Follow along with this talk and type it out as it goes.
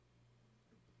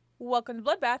Welcome to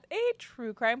Bloodbath, a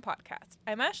true crime podcast.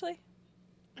 I'm Ashley.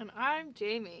 And I'm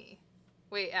Jamie.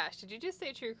 Wait, Ash, did you just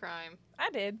say true crime?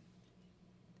 I did.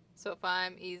 So if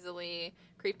I'm easily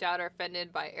creeped out or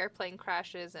offended by airplane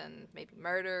crashes and maybe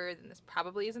murder, then this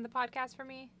probably isn't the podcast for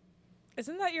me.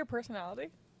 Isn't that your personality?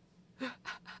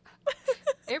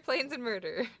 Airplanes and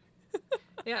murder.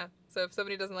 Yeah, so if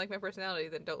somebody doesn't like my personality,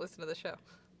 then don't listen to the show.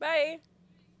 Bye.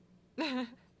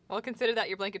 Well, consider that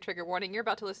your blanket trigger warning. You're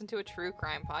about to listen to a true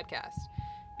crime podcast.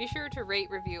 Be sure to rate,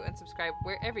 review, and subscribe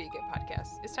wherever you get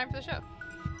podcasts. It's time for the show.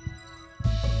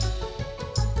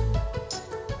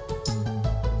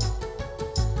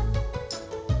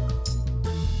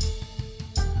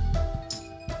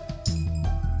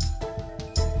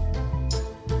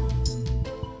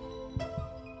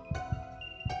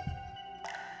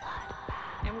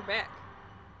 And we're back.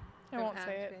 I won't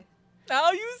say it.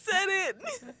 Oh, you said it!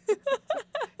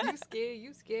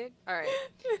 You scared. All right.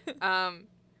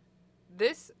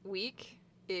 This week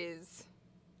it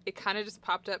kind of just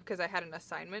popped up because I had an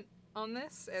assignment on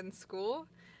this in school.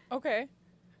 Okay.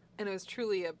 And it was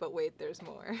truly a, but wait, there's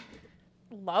more.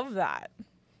 Love that.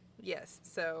 Yes,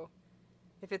 so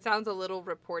if it sounds a little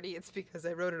reporty, it's because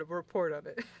I wrote a report on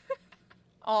it.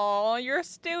 Aw, you're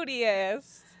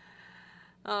studious.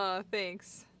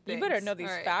 Thanks. You better know these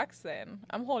All right. facts then.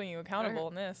 I'm holding you accountable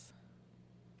in this.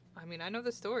 I mean, I know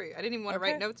the story. I didn't even want to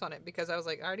write notes on it because I was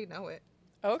like, I already know it.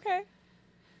 Okay.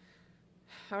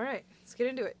 All right, let's get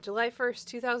into it. July 1st,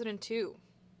 2002.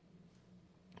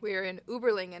 We are in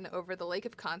Uberlingen over the Lake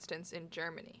of Constance in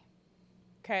Germany.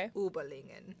 Okay.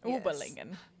 Uberlingen.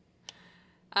 Uberlingen.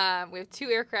 Yes. We have two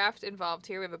aircraft involved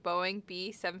here. We have a Boeing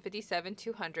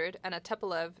B-757-200 and a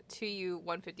Tupolev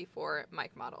Tu-154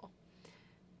 Mike model.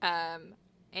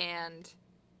 And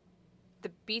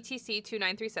the BTC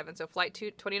 2937, so flight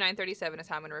 2937 is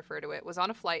how I'm going to refer to it, was on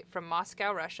a flight from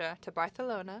Moscow, Russia to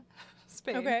Barcelona,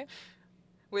 Spain, Okay.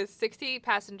 with 60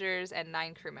 passengers and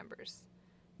 9 crew members.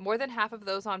 More than half of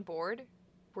those on board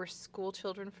were school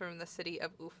children from the city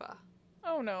of Ufa.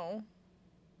 Oh, no.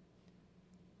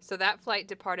 So that flight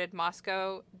departed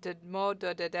Moscow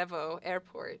Domodedovo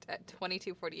Airport at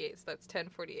 22:48, so that's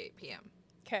 10:48 p.m.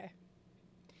 Okay.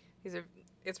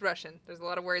 It's Russian. There's a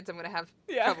lot of words I'm going to have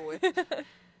Yeah. trouble with.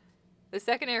 The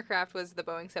second aircraft was the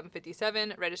Boeing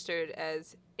 757, registered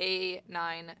as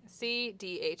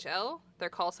A9C-DHL. Their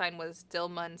call sign was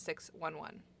Dilmun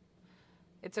 611.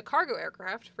 It's a cargo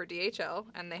aircraft for DHL,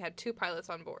 and they had 2 pilots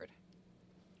on board.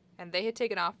 And they had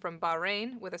taken off from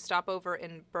Bahrain with a stopover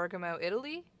in Bergamo,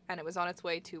 Italy, and it was on its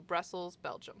way to Brussels,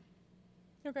 Belgium.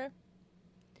 Okay.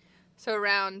 So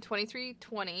around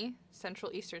 23:20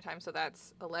 Central Eastern Time, so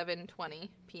that's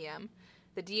 11:20 p.m.,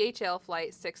 the DHL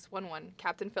Flight 611,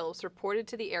 Captain Phillips, reported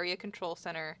to the Area Control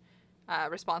Center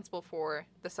responsible for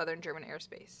the southern German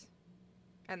airspace.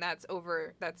 And that's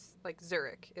like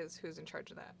Zurich is who's in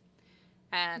charge of that.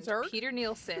 And Zurich? Peter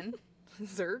Nielsen,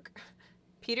 Zurich,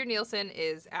 Peter Nielsen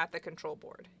is at the control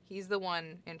board. He's the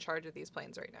one in charge of these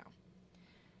planes right now.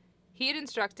 He had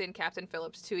instructed Captain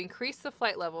Phillips to increase the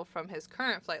flight level from his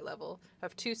current flight level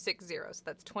of 260, so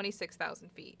that's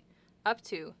 26,000 feet, up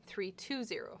to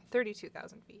 320,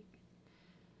 32,000 feet.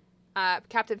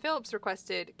 Captain Phillips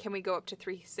requested, can we go up to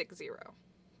 360,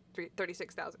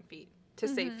 36,000 feet, to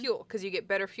save fuel, because you get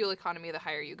better fuel economy the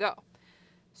higher you go.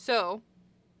 So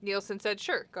Nielsen said,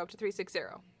 sure, go up to 360.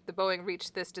 The Boeing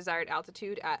reached this desired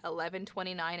altitude at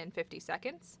 11:29 and 50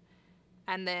 seconds.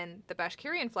 And then the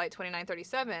Bashkirian flight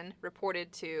 2937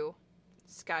 reported to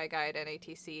SkyGuide and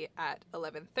ATC at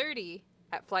 11:30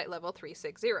 at flight level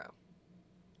 360.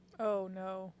 Oh,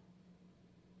 no.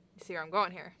 You see where I'm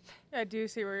going here? I do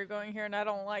see where you're going here, and I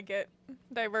don't like it.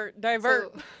 Divert.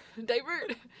 So,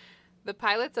 divert. The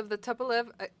pilots of the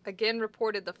Tupolev again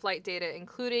reported the flight data,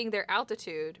 including their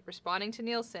altitude. Responding to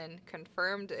Nielsen,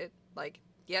 confirmed it, like,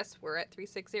 yes, we're at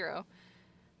 360.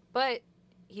 But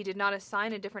he did not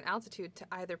assign a different altitude to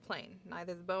either plane,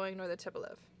 neither the Boeing nor the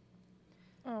Tupolev.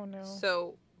 Oh, no.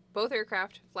 So both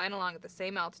aircraft flying along at the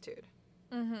same altitude.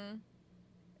 Mm-hmm.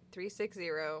 360,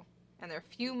 and they're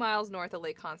a few miles north of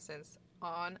Lake Constance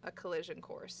on a collision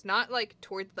course. Not like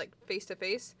toward, like, face to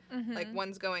face. Like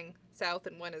one's going south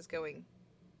and one is going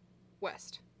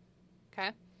west.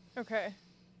 Okay? Okay.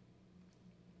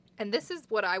 And this is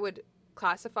what I would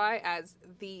classify as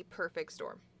the perfect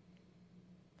storm.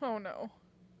 Oh, no.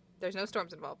 There's no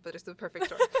storms involved, but it's the perfect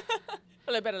storm.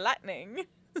 A little bit of lightning.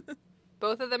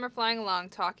 Both of them are flying along,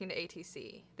 talking to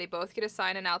ATC. They both get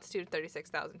assigned an altitude of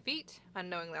 36,000 feet,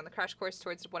 unknowingly on the crash course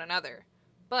towards one another.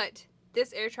 But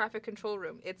this air traffic control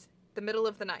room, it's the middle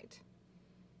of the night.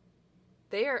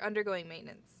 They are undergoing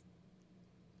maintenance.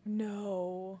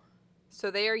 No. So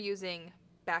they are using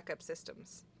backup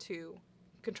systems to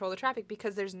control the traffic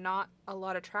because there's not a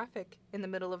lot of traffic in the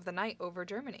middle of the night over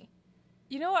Germany.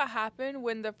 You know what happened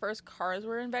when the first cars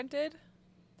were invented?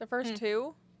 The first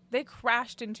two? They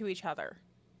crashed into each other.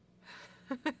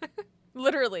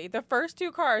 Literally, the first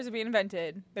two cars to be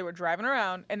invented, they were driving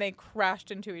around and they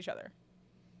crashed into each other.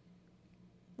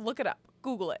 Look it up.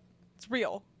 Google it. It's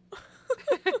real.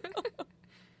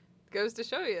 Goes to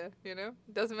show you, you know?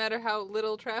 Doesn't matter how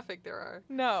little traffic there are.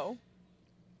 No.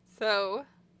 So,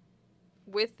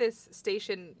 with this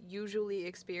station usually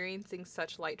experiencing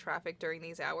such light traffic during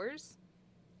these hours,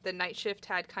 the night shift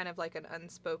had kind of like an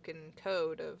unspoken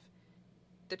code of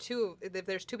if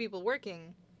there's two people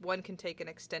working, one can take an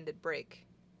extended break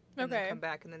and then come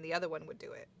back, and then the other one would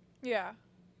do it. Yeah.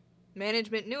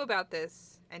 Management knew about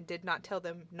this and did not tell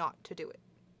them not to do it.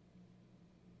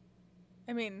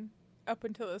 I mean, up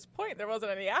until this point, there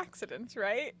wasn't any accidents,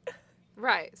 right?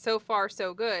 Right. So far,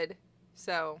 so good.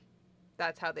 So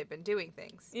that's how they've been doing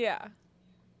things. Yeah.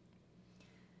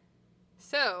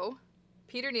 So,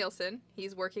 Peter Nielsen,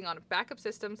 he's working on backup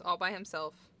systems all by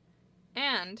himself,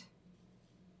 and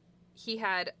he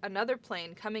had another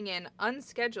plane coming in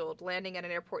unscheduled, landing at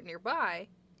an airport nearby,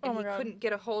 and he couldn't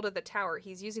get a hold of the tower.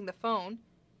 He's using the phone.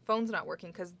 Phone's not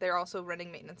working because they're also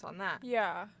running maintenance on that.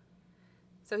 Yeah.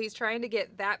 So he's trying to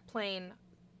get that plane,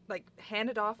 like,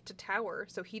 handed off to tower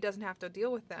so he doesn't have to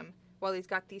deal with them while he's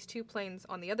got these two planes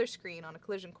on the other screen on a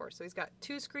collision course. So he's got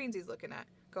two screens he's looking at,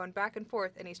 going back and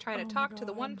forth, and he's trying to talk to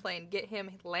the one plane, get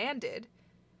him landed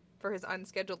for his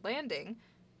unscheduled landing,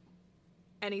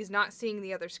 and he's not seeing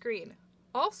the other screen.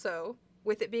 Also,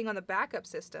 with it being on the backup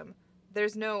system,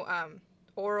 there's no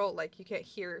oral, like, you can't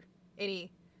hear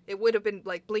any. It would have been,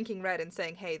 like, blinking red and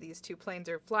saying, hey, these two planes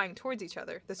are flying towards each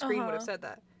other. The screen would have said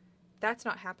that. That's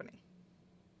not happening.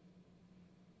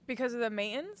 Because of the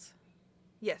maintenance?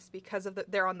 Yes, because of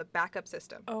they're on the backup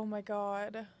system. Oh my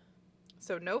god.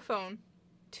 So no phone,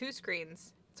 two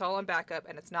screens, it's all on backup,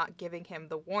 and it's not giving him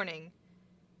the warning.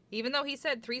 Even though he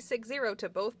said 360 to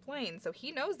both planes, so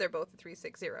he knows they're both a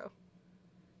 360.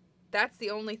 That's the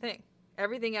only thing.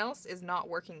 Everything else is not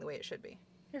working the way it should be.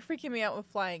 You're freaking me out with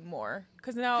flying more.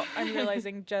 Because now I'm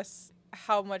realizing just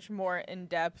how much more in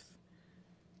depth.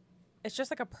 It's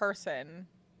just like a person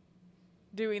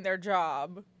doing their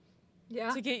job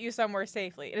to get you somewhere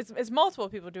safely. It's multiple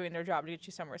people doing their job to get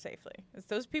you somewhere safely. It's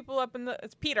those people up in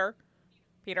it's Peter.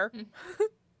 Peter.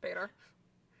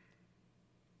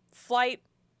 Flight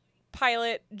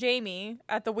pilot Jamie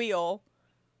at the wheel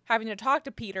having to talk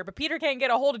to Peter, but Peter can't get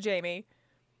a hold of Jamie.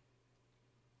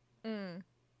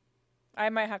 I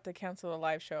might have to cancel the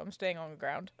live show. I'm staying on the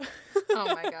ground.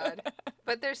 Oh my god.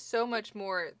 But there's so much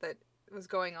more that was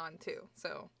going on too.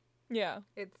 So yeah.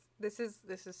 This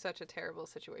is such a terrible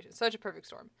situation. Such a perfect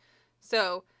storm.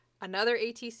 So another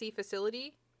ATC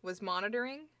facility was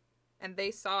monitoring, and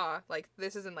they saw, like,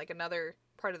 this is in like another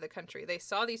part of the country. They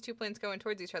saw these two planes going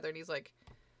towards each other, and he's like,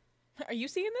 are you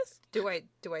seeing this? Do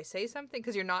I say something?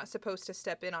 Because you're not supposed to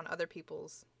step in on other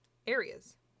people's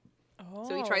areas. Oh.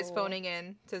 So he tries phoning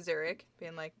in to Zurich,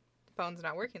 being like, phone's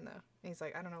not working though. And he's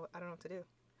like, I don't know what to do.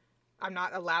 I'm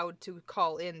not allowed to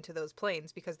call in to those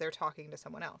planes because they're talking to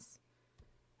someone else.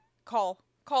 Call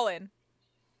in.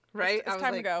 Right? It's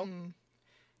time to go.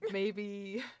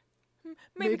 Maybe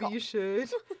maybe you should.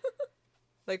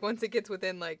 Like, once it gets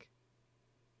within, like,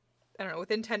 I don't know,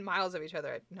 within 10 miles of each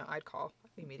other, I'd call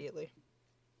immediately.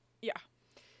 Yeah.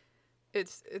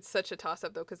 It's such a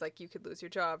toss-up, though, because, like, you could lose your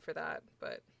job for that,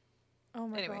 but oh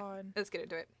my anyway, god. Let's get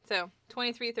into it. So,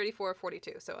 23, 34,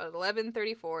 42. So, at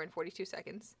 11:34 and 42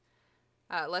 seconds,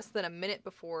 less than a minute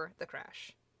before the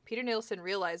crash, Peter Nielsen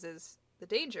realizes the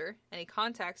danger, and he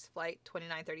contacts Flight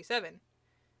 2937.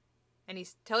 And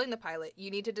he's telling the pilot,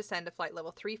 you need to descend to flight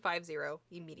level 350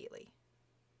 immediately.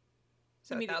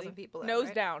 So 1,000 people out, nose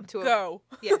right? down. Go.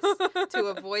 Yes,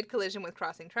 to avoid collision with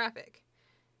crossing traffic.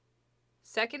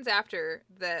 Seconds after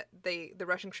the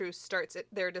Russian crew starts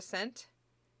their descent,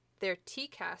 their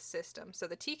TCAS system. So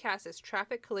the TCAS is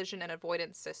Traffic Collision and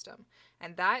Avoidance System.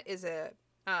 And that is a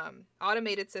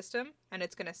automated system, and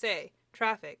it's going to say,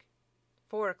 traffic,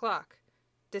 4 o'clock,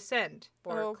 descend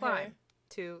or climb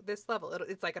to this level.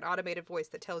 It's like an automated voice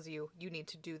that tells you need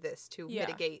to do this to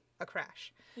mitigate a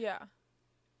crash. Yeah.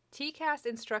 TCAS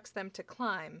instructs them to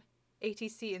climb.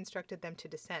 ATC instructed them to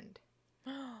descend.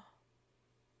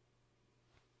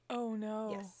 Oh,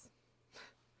 no. Yes.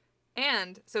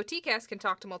 And so TCAS can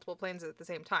talk to multiple planes at the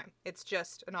same time. It's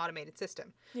just an automated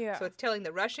system. Yeah. So it's telling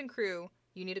the Russian crew,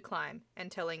 you need to climb, and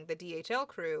telling the DHL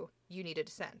crew, you need to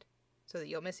descend, so that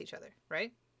you'll miss each other,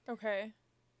 right? Okay.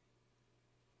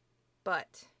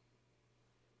 But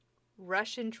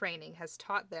Russian training has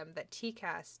taught them that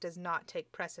TCAS does not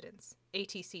take precedence.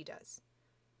 ATC does.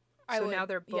 So now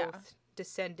they're both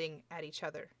descending at each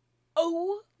other.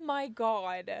 Oh my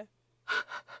god.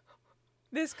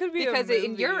 This could be because a movie.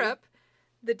 In Europe,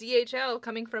 the DHL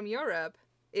coming from Europe,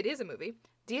 it is a movie.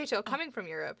 DHL coming from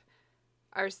Europe,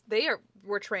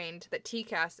 were trained that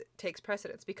TCAS takes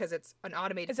precedence because it's an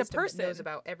automated system that knows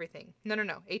about everything. No.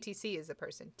 ATC is the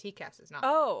person. TCAS is not.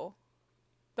 Oh.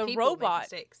 The People robot. make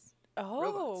mistakes. Oh.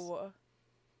 Robots.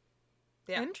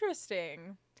 Yeah.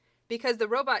 Interesting. Because the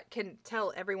robot can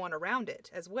tell everyone around it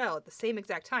as well at the same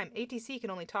exact time. ATC can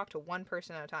only talk to one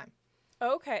person at a time.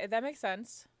 Okay, that makes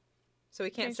sense. So we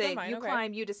can't say, you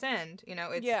climb, you descend. You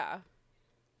know, it's... Yeah.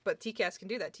 But TCAS can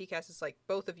do that. TCAS is like,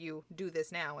 both of you do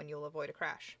this now and you'll avoid a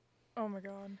crash. Oh my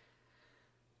god.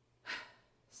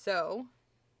 So,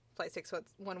 Flight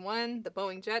 611, the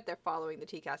Boeing jet, they're following the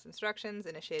TCAS instructions,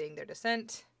 initiating their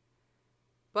descent.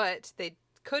 But they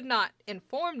could not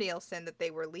inform Nielsen that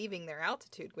they were leaving their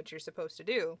altitude, which you're supposed to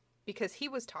do, because he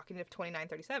was talking to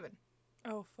 2937.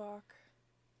 Oh, fuck.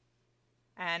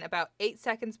 And about 8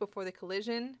 seconds before the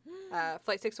collision,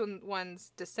 Flight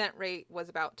 611's descent rate was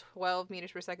about 12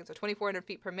 meters per second, so 2,400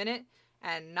 feet per minute,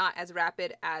 and not as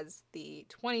rapid as the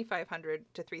 2,500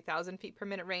 to 3,000 feet per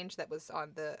minute range that was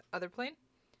on the other plane.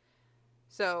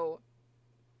 So,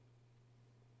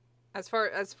 as for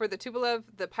the Tupolev,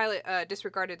 the pilot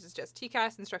disregarded as just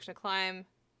TCAS, instruction to climb,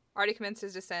 already commenced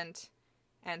his descent,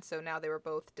 and so now they were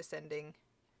both descending.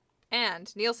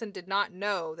 And Nielsen did not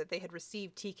know that they had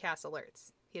received TCAS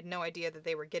alerts. He had no idea that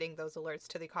they were getting those alerts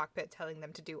to the cockpit telling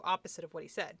them to do opposite of what he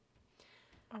said.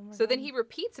 Oh my so God. Then he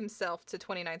repeats himself to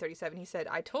 2937. He said,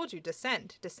 I told you,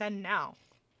 descend now.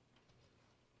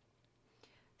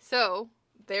 So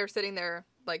they're sitting there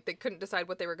like they couldn't decide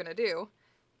what they were going to do.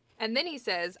 And then he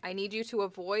says, I need you to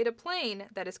avoid a plane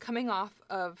that is coming off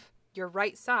of your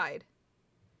right side.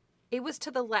 It was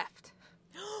to the left.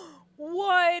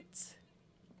 What?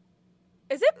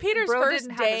 Is it Peter's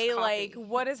first day? Like,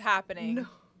 what is happening? No.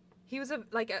 He was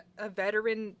a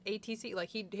veteran ATC. Like,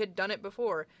 he had done it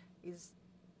before. He's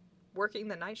working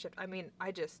the night shift. I mean,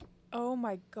 Oh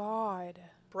my god.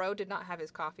 Bro did not have his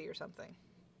coffee or something.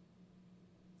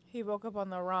 He woke up on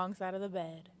the wrong side of the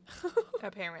bed.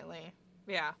 Apparently.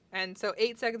 Yeah. And so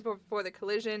 8 seconds before the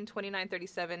collision,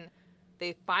 2937,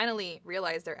 they finally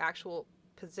realize their actual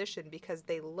position because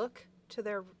they look to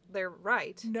their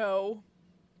right. No.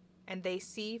 And they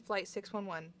see Flight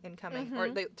 611 incoming, or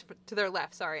to their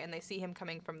left, sorry, and they see him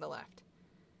coming from the left.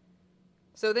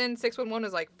 So then 611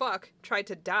 was like, fuck, tried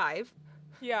to dive.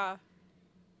 Yeah.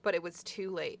 But it was too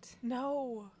late.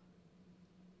 No.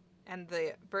 And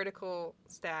the vertical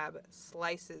stab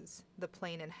slices the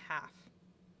plane in half.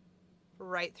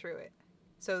 Right through it.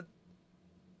 So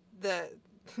the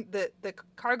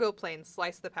cargo plane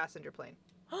sliced the passenger plane.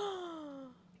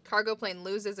 Cargo plane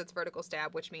loses its vertical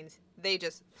stab, which means they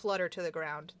just flutter to the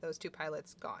ground. Those two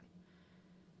pilots gone.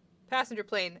 Passenger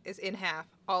plane is in half.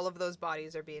 All of those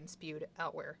bodies are being spewed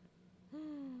outward.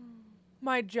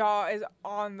 My jaw is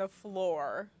on the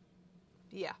floor.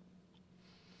 Yeah.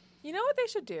 You know what they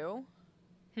should do?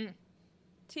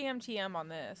 TM on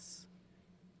this.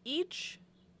 Each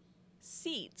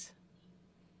seat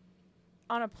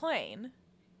on a plane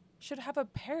should have a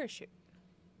parachute.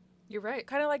 You're right.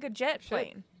 Kind of like a jet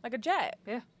plane. Like a jet.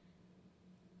 Yeah.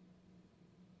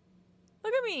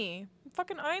 Look at me. I'm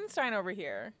fucking Einstein over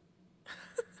here.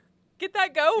 Get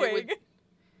that going.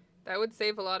 That would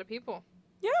save a lot of people.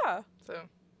 Yeah.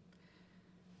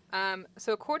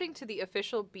 So according to the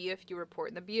official BFU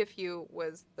report, and the BFU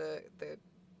was the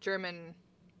German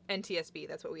NTSB,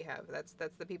 that's what we have. That's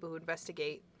the people who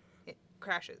investigate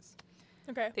crashes.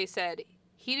 Okay. They said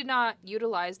he did not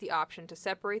utilize the option to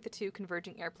separate the two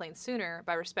converging airplanes sooner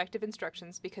by respective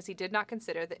instructions because he did not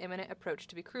consider the imminent approach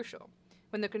to be crucial.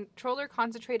 When the controller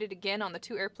concentrated again on the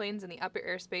two airplanes in the upper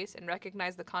airspace and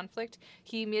recognized the conflict,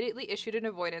 he immediately issued an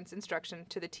avoidance instruction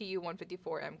to the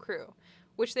Tu-154M crew,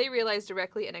 which they realized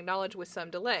directly and acknowledged with some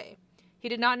delay. He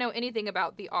did not know anything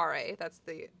about the RA, that's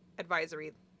the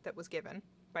advisory that was given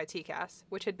by TCAS,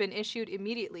 which had been issued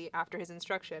immediately after his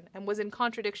instruction and was in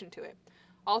contradiction to it.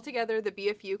 Altogether, the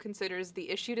BFU considers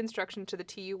the issued instruction to the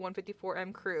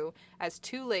Tu-154M crew as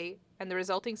too late and the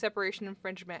resulting separation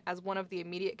infringement as one of the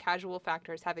immediate causal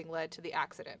factors having led to the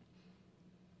accident.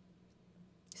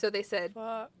 So they said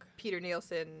Peter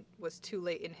Nielsen was too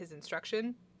late in his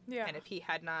instruction. Yeah. And if he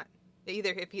had not,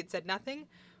 either if he had said nothing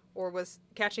or was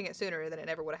catching it sooner, then it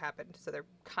never would have happened. So they're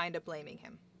kind of blaming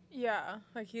him. Yeah,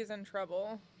 like he's in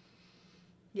trouble.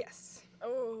 Yes.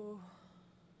 Oh.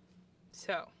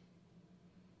 So.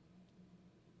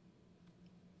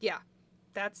 Yeah.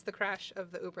 That's the crash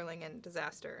of the Uberlingen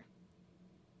disaster.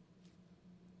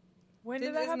 When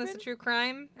did that Isn't happen? this a true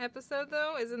crime episode,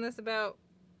 though? Isn't this about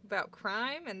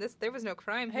crime? And there was no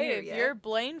crime here Hey, if yet. you're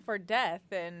blamed for death,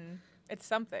 then it's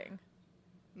something.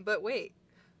 But wait,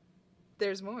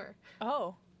 there's more.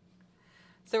 Oh.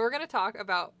 So we're going to talk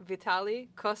about Vitaly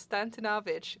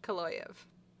Konstantinovich Kaloyev.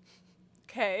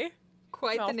 Okay.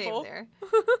 Quite Mouthful. the name there.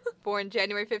 Born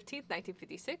January 15th,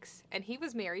 1956, and he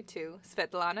was married to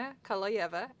Svetlana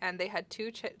Kaloyeva, and they had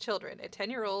two children, a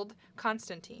 10-year-old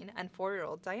Konstantin and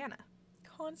 4-year-old Diana.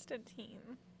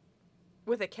 Konstantin.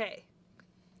 With a K.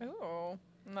 Oh.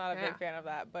 I'm not a big fan of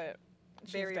that, but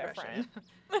she's Very different.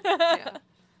 yeah.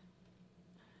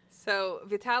 So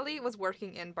Vitaly was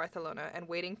working in Barcelona and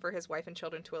waiting for his wife and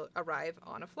children to arrive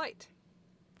on a flight.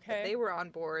 Okay. They were on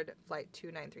board flight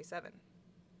 2937.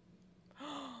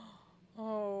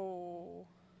 Oh.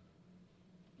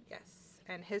 Yes.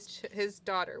 And his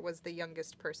daughter was the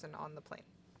youngest person on the plane.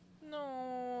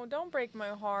 No, don't break my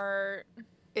heart.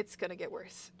 It's gonna get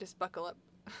worse. Just buckle up.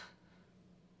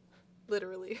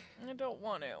 Literally. I don't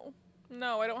want to.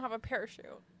 No, I don't have a parachute.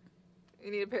 You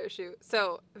need a parachute.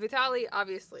 So, Vitaly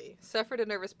obviously suffered a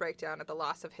nervous breakdown at the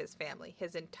loss of his family,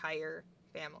 his entire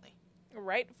family.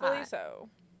 Rightfully so.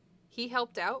 He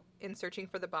helped out in searching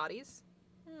for the bodies,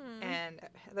 and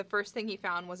the first thing he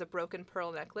found was a broken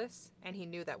pearl necklace, and he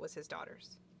knew that was his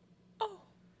daughter's. Oh.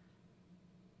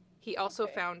 He also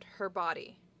Okay. found her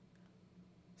body,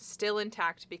 still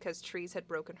intact because trees had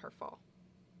broken her fall.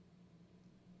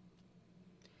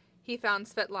 He found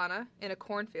Svetlana in a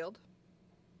cornfield,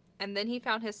 and then he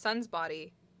found his son's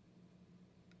body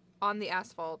on the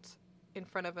asphalt in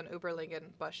front of an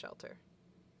Uberlingen bus shelter.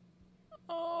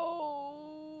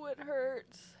 Oh, it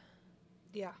hurts.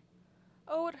 Yeah.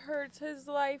 Oh, it hurts. His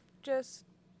life just...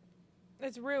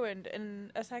 It's ruined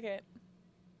in a second.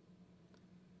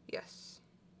 Yes.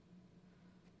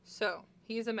 So,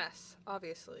 he's a mess,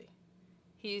 obviously.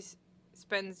 He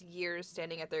spends years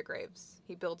standing at their graves.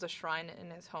 He builds a shrine in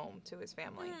his home to his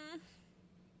family.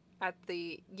 At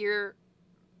the year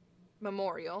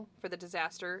memorial for the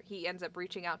disaster, he ends up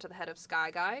reaching out to the head of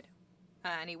Sky Guide,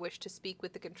 and he wished to speak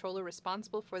with the controller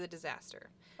responsible for the disaster.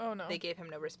 Oh, no. They gave him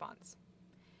no response.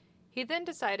 He then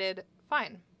decided,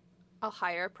 fine, I'll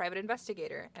hire a private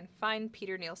investigator and find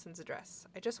Peter Nielsen's address.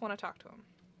 I just want to talk to him.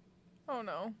 Oh,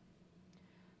 no.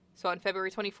 So on February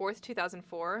 24th,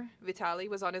 2004, Vitaly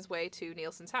was on his way to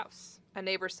Nielsen's house. A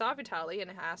neighbor saw Vitaly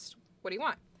and asked, what do you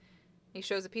want? He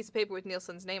shows a piece of paper with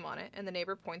Nielsen's name on it, and the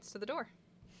neighbor points to the door.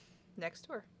 Next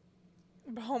door.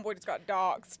 Homeboy just got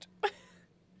doxxed.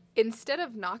 Instead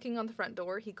of knocking on the front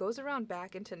door, he goes around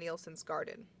back into Nielsen's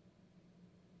garden.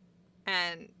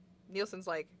 And Nielsen's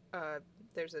like,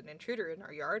 there's an intruder in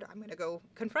our yard. I'm going to go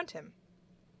confront him.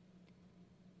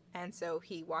 And so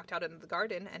he walked out into the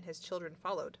garden, and his children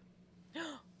followed.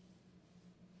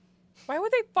 Why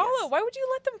would they follow? Yes. Why would you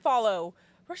let them follow?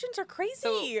 Russians are crazy.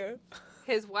 So-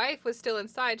 His wife was still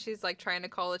inside. She's like trying to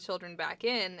call the children back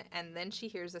in, and then she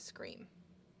hears a scream.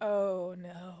 Oh,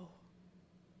 no.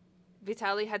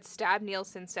 Vitaly had stabbed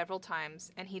Nielsen several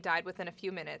times, and he died within a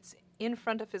few minutes in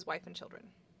front of his wife and children.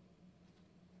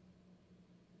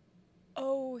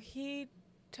 Oh, he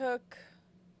took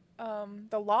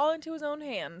the law into his own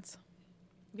hands.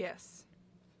 Yes.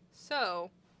 So,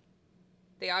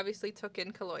 they obviously took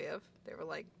in Kaloyev. They were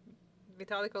like,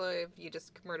 Vitaly Kaloyev, you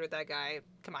just murdered that guy.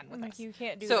 Come on with Like, us. you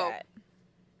can't do So- that.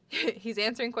 He's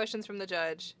answering questions from the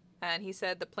judge, and he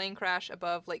said the plane crash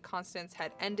above Lake Constance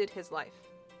had ended his life.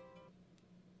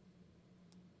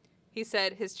 He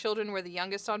said his children were the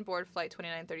youngest on board Flight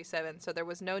 2937, so there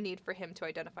was no need for him to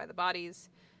identify the bodies.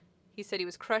 He said he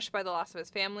was crushed by the loss of his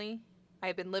family. I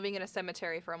have been living in a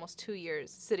cemetery for almost 2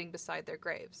 years, sitting beside their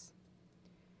graves.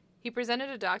 He presented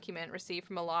a document received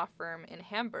from a law firm in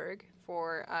Hamburg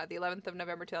for the 11th of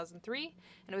November 2003,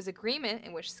 and it was an agreement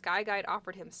in which Sky Guide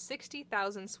offered him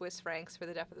 60,000 Swiss francs for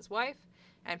the death of his wife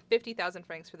and 50,000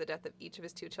 francs for the death of each of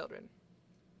his 2 children.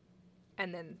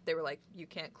 And then they were like, you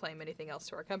can't claim anything else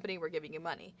to our company, we're giving you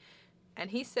money. And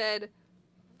he said,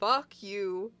 fuck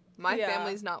you, my Yeah.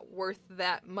 family's not worth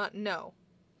that much. No.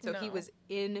 So he No. was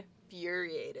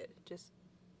infuriated, just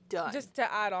done. Just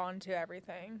to add on to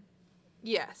everything.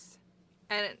 Yes.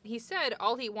 And he said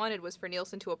all he wanted was for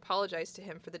Nielsen to apologize to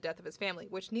him for the death of his family,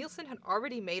 which Nielsen had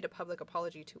already made a public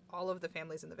apology to all of the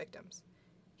families and the victims.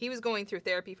 He was going through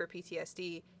therapy for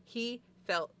PTSD. He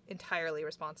felt entirely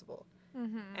responsible.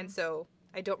 Mm-hmm. And so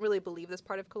I don't really believe this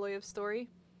part of Kaloyev's story,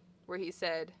 where he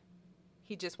said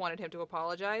he just wanted him to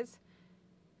apologize.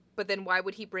 But then why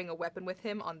would he bring a weapon with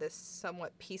him on this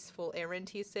somewhat peaceful errand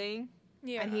he's saying?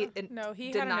 Yeah. And he no,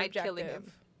 he denied had an killing him.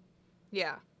 objective.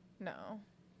 Yeah. No.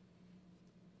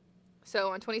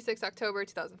 So on 26 October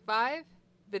 2005,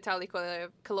 Vitaly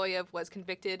Kaloyev was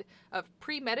convicted of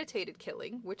premeditated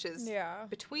killing, which is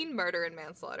between murder and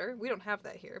manslaughter. We don't have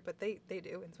that here, but they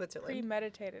do in Switzerland.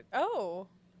 Premeditated. Oh.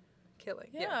 Killing.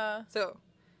 Yeah. So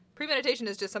premeditation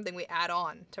is just something we add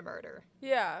on to murder.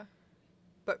 Yeah.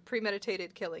 But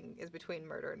premeditated killing is between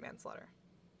murder and manslaughter.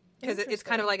 Because it's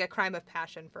kind of like a crime of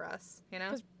passion for us, you know?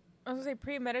 I was going to say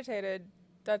premeditated,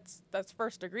 that's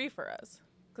first degree for us.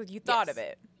 Because you thought of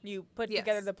it. You put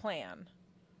together the plan.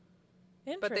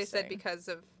 Interesting. But they said because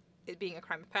of it being a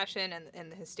crime of passion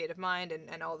and his state of mind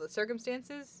and all the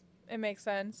circumstances. It makes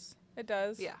sense. It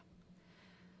does. Yeah.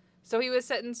 So he was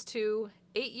sentenced to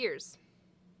 8 years.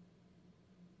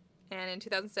 And in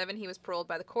 2007, he was paroled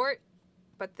by the court,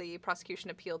 but the prosecution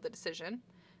appealed the decision.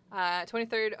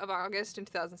 23rd of August in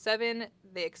 2007,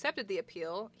 they accepted the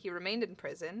appeal. He remained in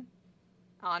prison.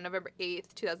 On November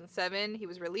 8th, 2007, he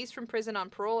was released from prison on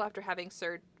parole after having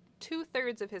served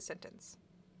 2/3 of his sentence.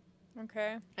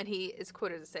 Okay. And he is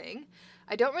quoted as saying,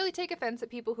 "I don't really take offense at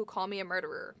people who call me a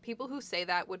murderer. People who say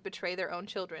that would betray their own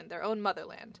children, their own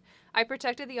motherland. I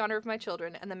protected the honor of my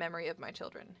children and the memory of my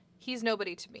children. He's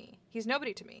nobody to me. He's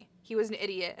nobody to me. He was an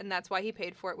idiot, and that's why he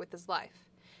paid for it with his life.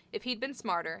 If he'd been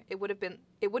smarter, it wouldn't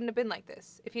have been like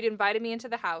this. If he'd invited me into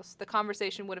the house, the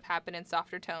conversation would have happened in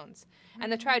softer tones, and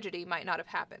the tragedy might not have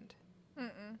happened."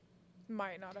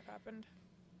 Might not have happened.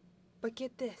 But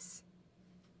get this.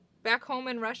 Back home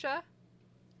in Russia,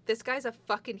 this guy's a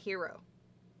fucking hero.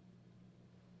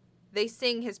 They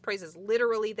sing his praises.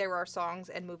 Literally, there are songs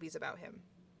and movies about him.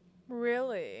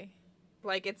 Really?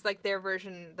 Like, it's like their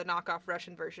version, the knockoff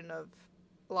Russian version of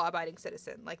Law Abiding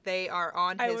Citizen. Like, they are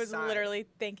on his side. I was literally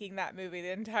thinking that movie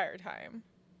the entire time.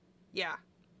 Yeah.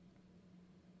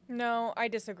 No, I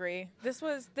disagree. This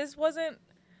wasn't...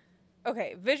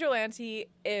 Okay, vigilante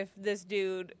if this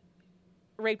dude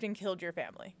raped and killed your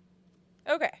family.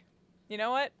 Okay. You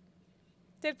know what?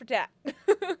 Tit for tat.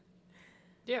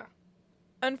 Yeah.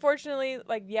 Unfortunately,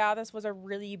 like, yeah, this was a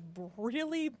really,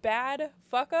 really bad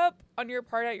fuck up on your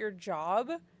part at your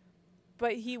job.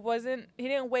 But he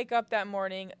didn't wake up that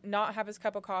morning, not have his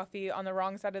cup of coffee on the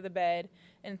wrong side of the bed,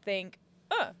 and think,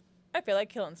 I feel like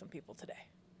killing some people today.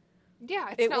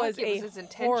 Yeah, it's not like it was his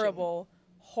intention. Horrible,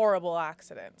 horrible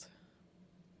accident.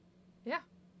 Yeah.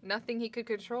 Nothing he could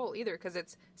control either, because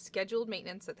it's scheduled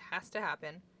maintenance that has to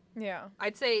happen. Yeah.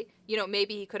 I'd say,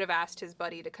 maybe he could have asked his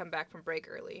buddy to come back from break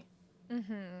early.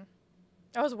 Mm-hmm.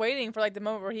 I was waiting for, like, the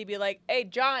moment where he'd be like, "Hey,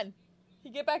 John, can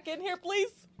you get back in here,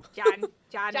 please? John,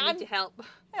 I need your help."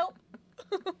 Help.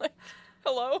 Like,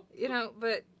 hello?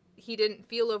 But he didn't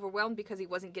feel overwhelmed because he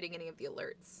wasn't getting any of the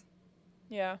alerts.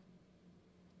 Yeah.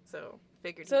 So,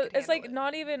 figured So, he could it's, like, handle it.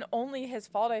 not even only his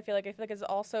fault, I feel like. It's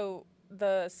also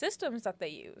the systems that they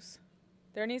use.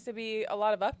 There needs to be a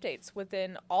lot of updates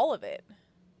within all of it.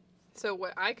 So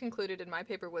what I concluded in my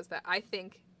paper was that I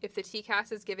think if the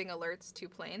TCAS is giving alerts to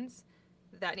planes,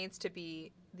 that needs to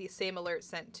be the same alert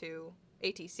sent to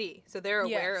ATC. So they're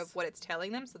aware of what it's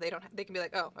telling them, so they can be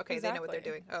like, "Oh, okay, They know what they're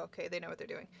doing. Oh, okay, they know what they're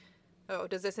doing. Oh,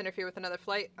 does this interfere with another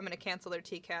flight? I'm going to cancel their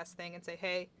TCAS thing and say,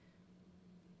 hey,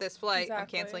 this flight, I'm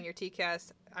canceling your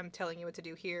TCAS. I'm telling you what to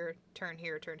do here, turn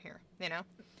here,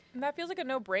 And that feels like a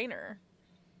no-brainer.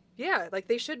 Yeah, like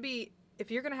they should be,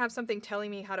 if you're going to have something telling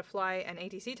me how to fly and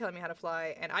ATC telling me how to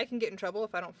fly, and I can get in trouble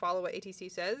if I don't follow what ATC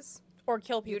says. Or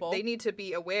kill people. They need to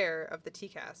be aware of the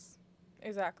TCAS.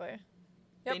 Exactly.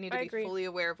 They need to be fully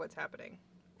aware of what's happening.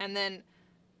 And then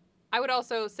I would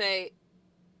also say,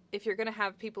 if you're going to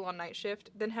have people on night shift,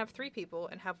 then have 3 people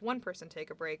and have 1 person take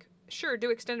a break. Sure,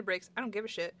 do extended breaks. I don't give a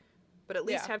shit. But at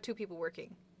least have 2 people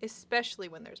working, especially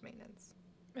when there's maintenance.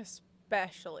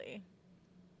 Especially.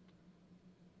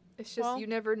 It's just, you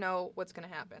never know what's going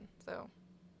to happen, so.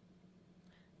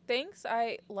 Thanks.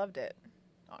 I loved it,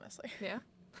 honestly. Yeah.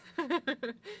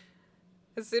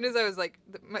 As soon as I was like,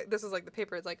 this was like the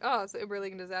paper, it's like, oh, it's the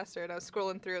Uberlingen disaster. And I was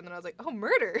scrolling through, and then I was like, oh,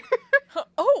 murder.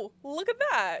 Oh, look at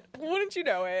that. Wouldn't you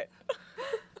know it?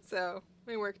 So,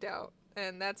 it worked out.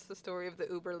 And that's the story of the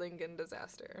Uberlingen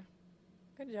disaster.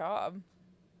 Good job.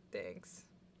 Thanks.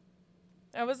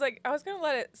 I was going to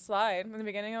let it slide in the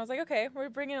beginning. I was like, okay, we're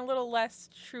bringing a little less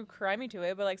true crimey to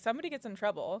it, but, like, somebody gets in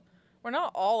trouble. We're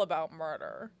not all about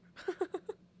murder.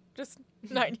 Just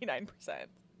 99%.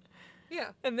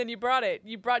 Yeah. And then you brought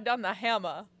down the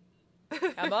hammer.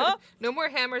 Hammer? No more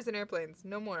hammers in airplanes.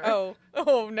 No more.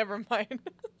 Oh, never mind.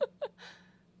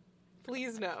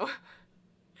 Please no.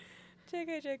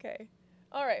 JK.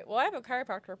 All right. Well, I have a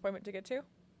chiropractor appointment to get to.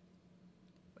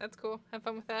 That's cool. Have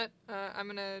fun with that. I'm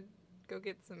going to go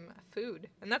get some food.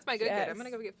 And that's my good. I'm going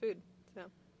to go get food. So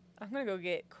I'm going to go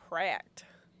get cracked.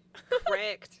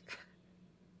 Correct.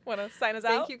 Want to sign us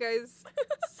Thank out? you guys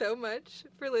so much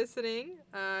for listening.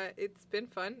 It's been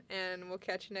fun, and we'll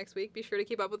catch you next week. Be sure to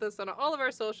keep up with us on all of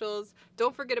our socials.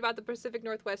 Don't forget about the Pacific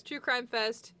Northwest True Crime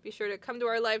Fest. Be sure to come to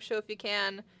our live show if you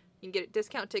can. You can get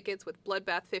discount tickets with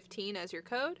Bloodbath15 as your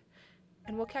code.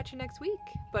 And we'll catch you next week.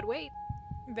 But wait.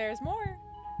 There's more.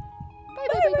 Bye,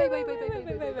 bye, bye, bye, bye, bye, bye,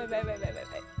 bye, bye.